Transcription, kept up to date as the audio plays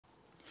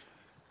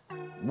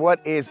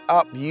What is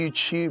up,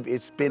 YouTube?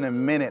 It's been a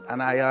minute,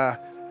 and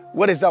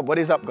what is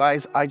up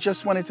guys? I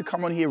just wanted to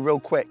come on here real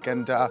quick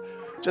and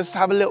just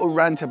have a little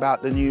rant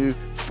about the new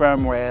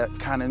firmware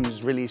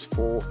Canon's released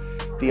for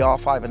the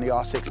R5 and the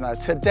R6. Now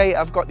today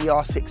I've got the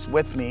R6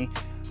 with me.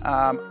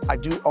 I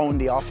do own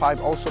the R5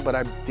 also, but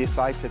I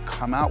decided to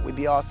come out with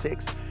the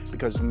R6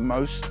 because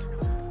most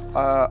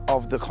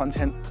of the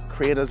content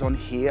creators on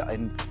here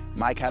in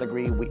my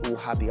category, we all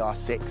have the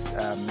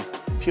R6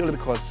 purely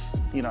because,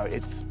 you know,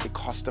 it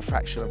costs a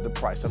fraction of the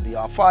price of the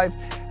R5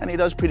 and it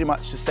does pretty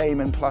much the same,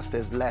 and plus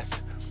there's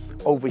less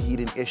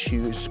overheating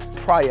issues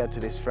prior to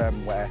this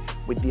firmware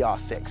with the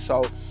R6.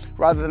 So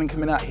rather than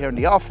coming out here on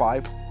the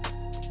R5,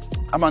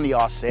 I'm on the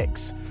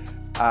R6.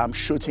 I'm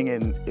shooting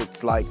in,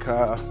 it's like,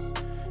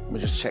 let me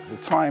just check the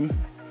time.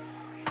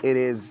 It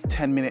is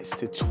 10 minutes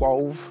to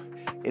 12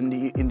 in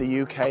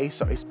the UK,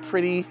 so it's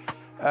pretty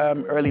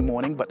early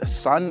morning, but the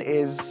sun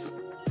is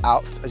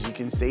out, as you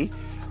can see.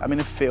 I'm in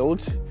a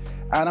field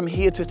and I'm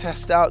here to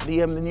test out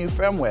the new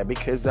firmware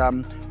because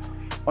on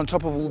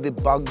top of all the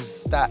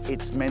bugs that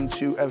it's meant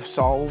to have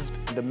solved,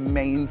 the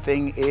main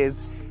thing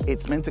is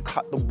it's meant to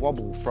cut the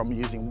wobble from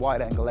using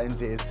wide angle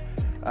lenses,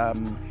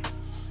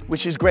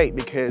 which is great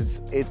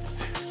because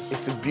it's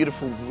a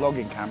beautiful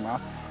vlogging camera,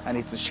 and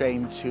it's a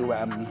shame to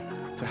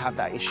have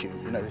that issue,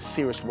 you know, the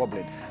serious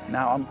wobbling.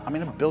 Now I'm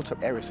in a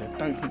built-up area, so I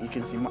don't think you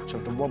can see much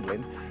of the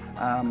wobbling.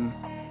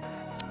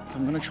 So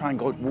I'm gonna try and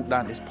walk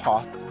down this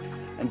path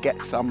and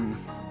get some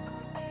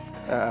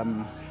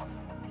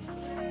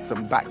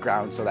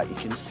background so that you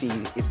can see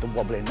if the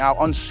wobbling. Now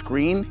on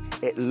screen,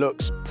 it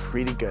looks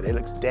pretty good. It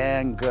looks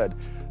dang good.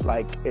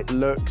 Like, it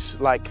looks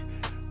like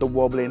the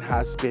wobbling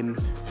has been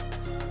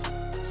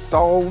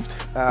solved.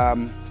 A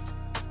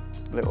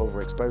little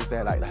overexposed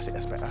there, like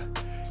that's better.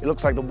 It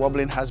looks like the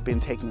wobbling has been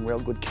taken real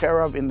good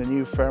care of in the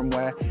new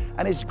firmware,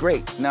 and it's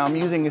great. Now I'm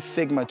using a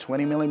Sigma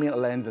 20mm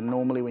lens, and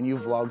normally when you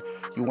vlog,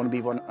 you want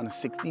to be on a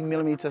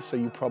 16mm, so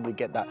you probably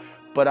get that.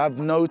 But I've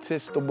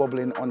noticed the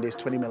wobbling on this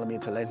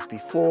 20mm lens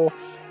before,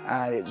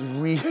 and it's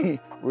really,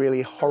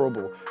 really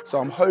horrible. So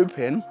I'm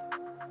hoping,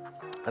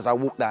 as I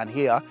walk down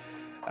here,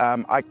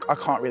 I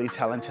can't really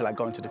tell until I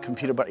go into the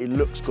computer, but it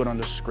looks good on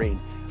the screen.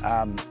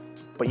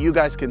 But you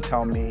guys can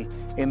tell me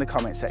in the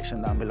comment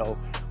section down below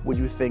what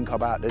you think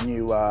about the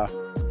new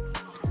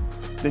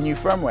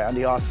firmware on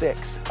the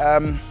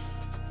R6.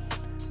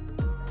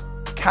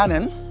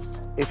 Canon,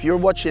 if you're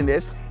watching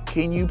this,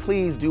 can you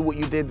please do what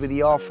you did with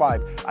the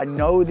R5? I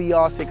know the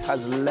R6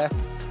 has less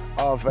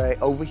of an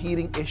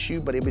overheating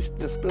issue, but it was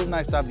still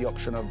nice to have the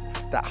option of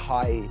that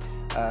high,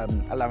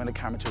 allowing the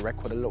camera to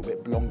record a little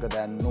bit longer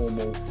than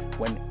normal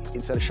when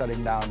instead of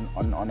shutting down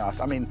on us.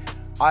 I mean,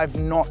 I've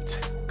not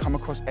come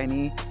across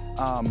any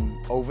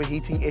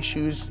overheating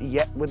issues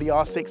yet with the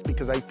R6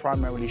 because I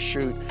primarily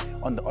shoot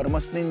on the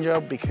Autonomous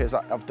Ninja because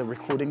of the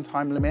recording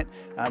time limit.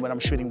 When I'm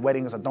shooting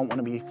weddings, I don't want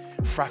to be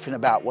faffing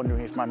about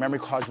wondering if my memory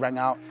cards ran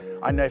out.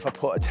 I know if I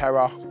put a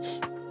Tera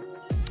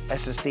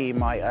SSD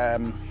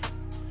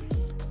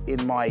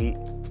in my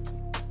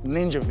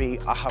Ninja V,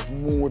 I have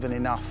more than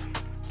enough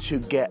to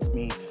get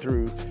me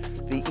through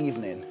the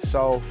evening.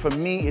 So for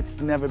me, it's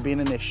never been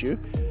an issue.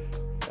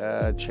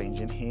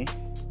 Changing here.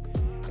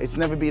 It's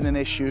never been an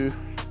issue,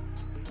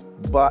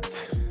 but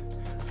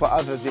for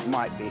others it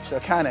might be. So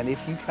Canon, if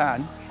you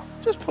can,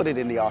 just put it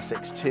in the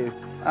R6 too.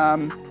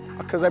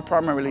 Because I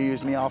primarily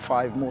use my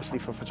R5 mostly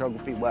for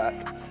photography work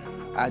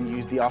and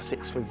use the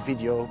R6 for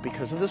video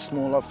because of the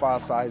smaller file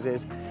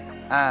sizes,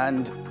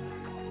 and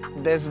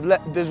there's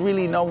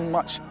really no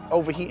much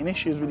overheating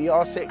issues with the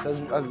R6 as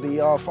the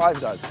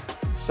R5 does.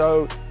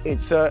 So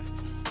it's a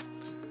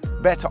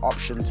better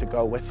option to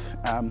go with.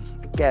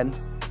 Again,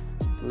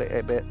 a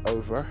little bit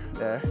over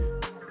there.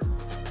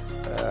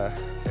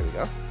 There we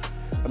go.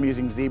 I'm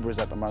using zebras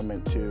at the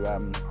moment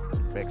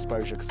for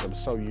exposure because I'm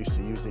so used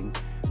to using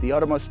the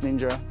Autonomous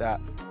Ninja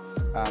that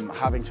I'm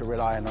having to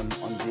rely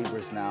on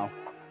zebras now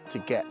to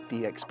get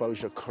the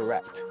exposure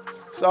correct.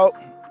 So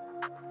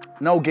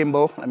no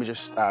gimbal. Let me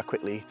just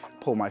quickly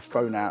pull my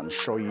phone out and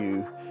show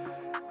you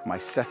my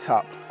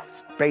setup.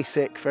 It's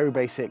basic, very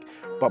basic,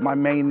 but my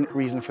main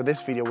reason for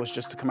this video was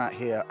just to come out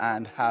here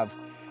and have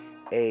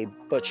a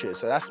butcher.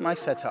 So that's my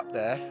setup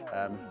there.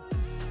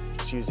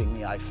 Just using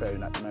the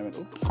iPhone at the moment.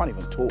 Ooh, can't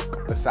even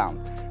talk, the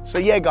sound. So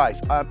yeah guys,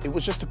 it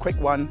was just a quick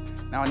one.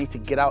 Now I need to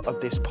get out of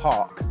this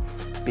park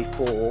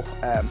before,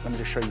 let me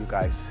just show you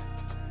guys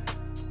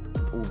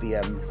all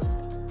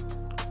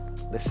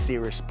the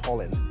serious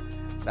pollen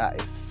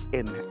that is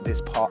in this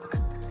park.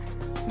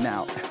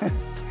 Now,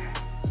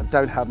 I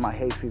don't have my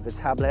hay fever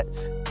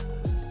tablets,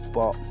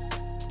 but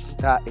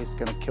that is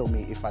gonna kill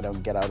me if I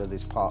don't get out of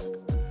this park.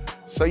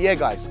 So yeah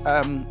guys,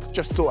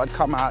 just thought I'd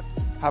come out,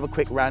 have a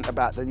quick rant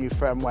about the new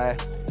firmware.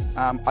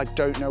 I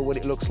don't know what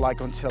it looks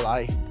like until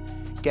I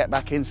get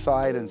back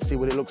inside and see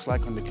what it looks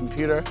like on the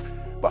computer.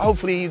 But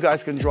hopefully you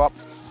guys can drop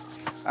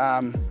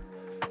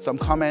some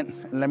comment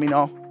and let me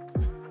know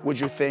what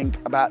you think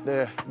about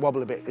the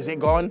wobble a bit. Is it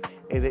gone?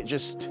 Is it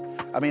just,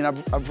 I mean,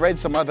 I've read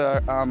some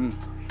other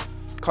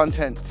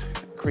content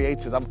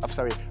creators,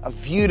 I've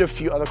viewed a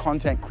few other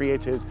content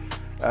creators'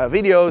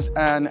 videos,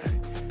 and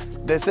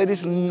they said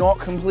it's not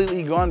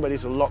completely gone, but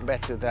it's a lot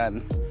better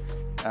than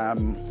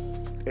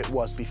it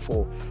was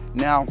before.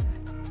 Now,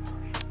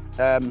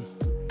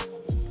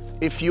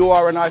 if you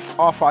are an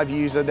R5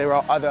 user, there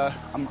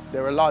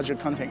are larger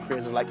content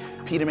creators like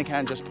Peter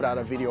McCann just put out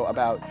a video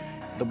about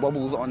the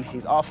wobbles on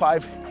his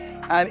R5,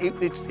 and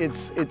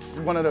it's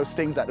one of those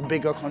things that the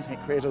bigger content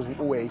creators will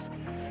always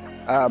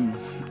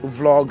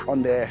vlog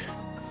on the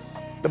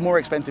more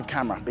expensive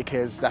camera,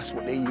 because that's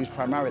what they use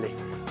primarily.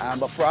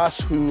 But for us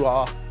who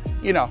are,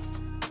 you know,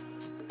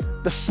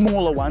 the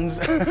smaller ones,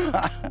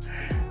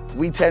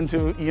 we tend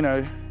to, you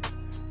know,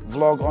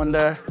 vlog on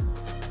the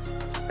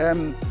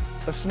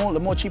smaller,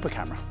 more cheaper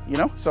camera, you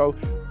know? So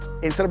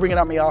instead of bringing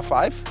out my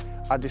R5,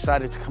 I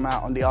decided to come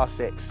out on the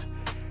R6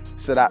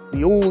 so that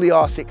all the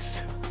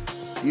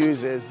R6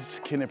 users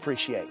can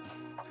appreciate.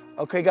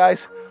 Okay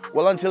guys,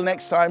 well, until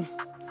next time,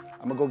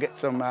 I'm gonna go get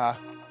some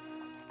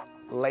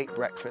late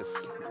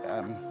breakfast.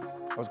 I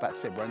was about to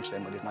say brunch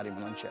then, but it's not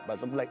even lunch yet, but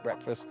some late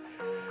breakfast.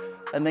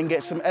 And then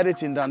get some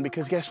editing done,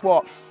 because guess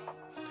what?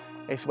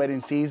 It's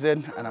wedding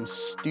season and I'm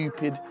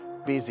stupid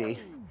busy.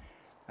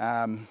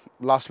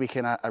 Last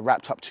weekend I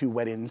wrapped up 2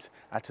 weddings.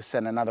 I had to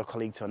send another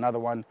colleague to another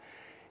one.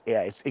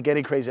 Yeah, it's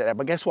getting crazy there,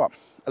 but guess what?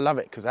 I love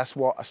it, because that's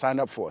what I signed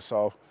up for,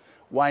 so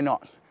why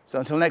not? So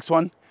until next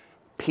one,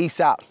 peace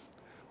out.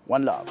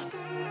 One love.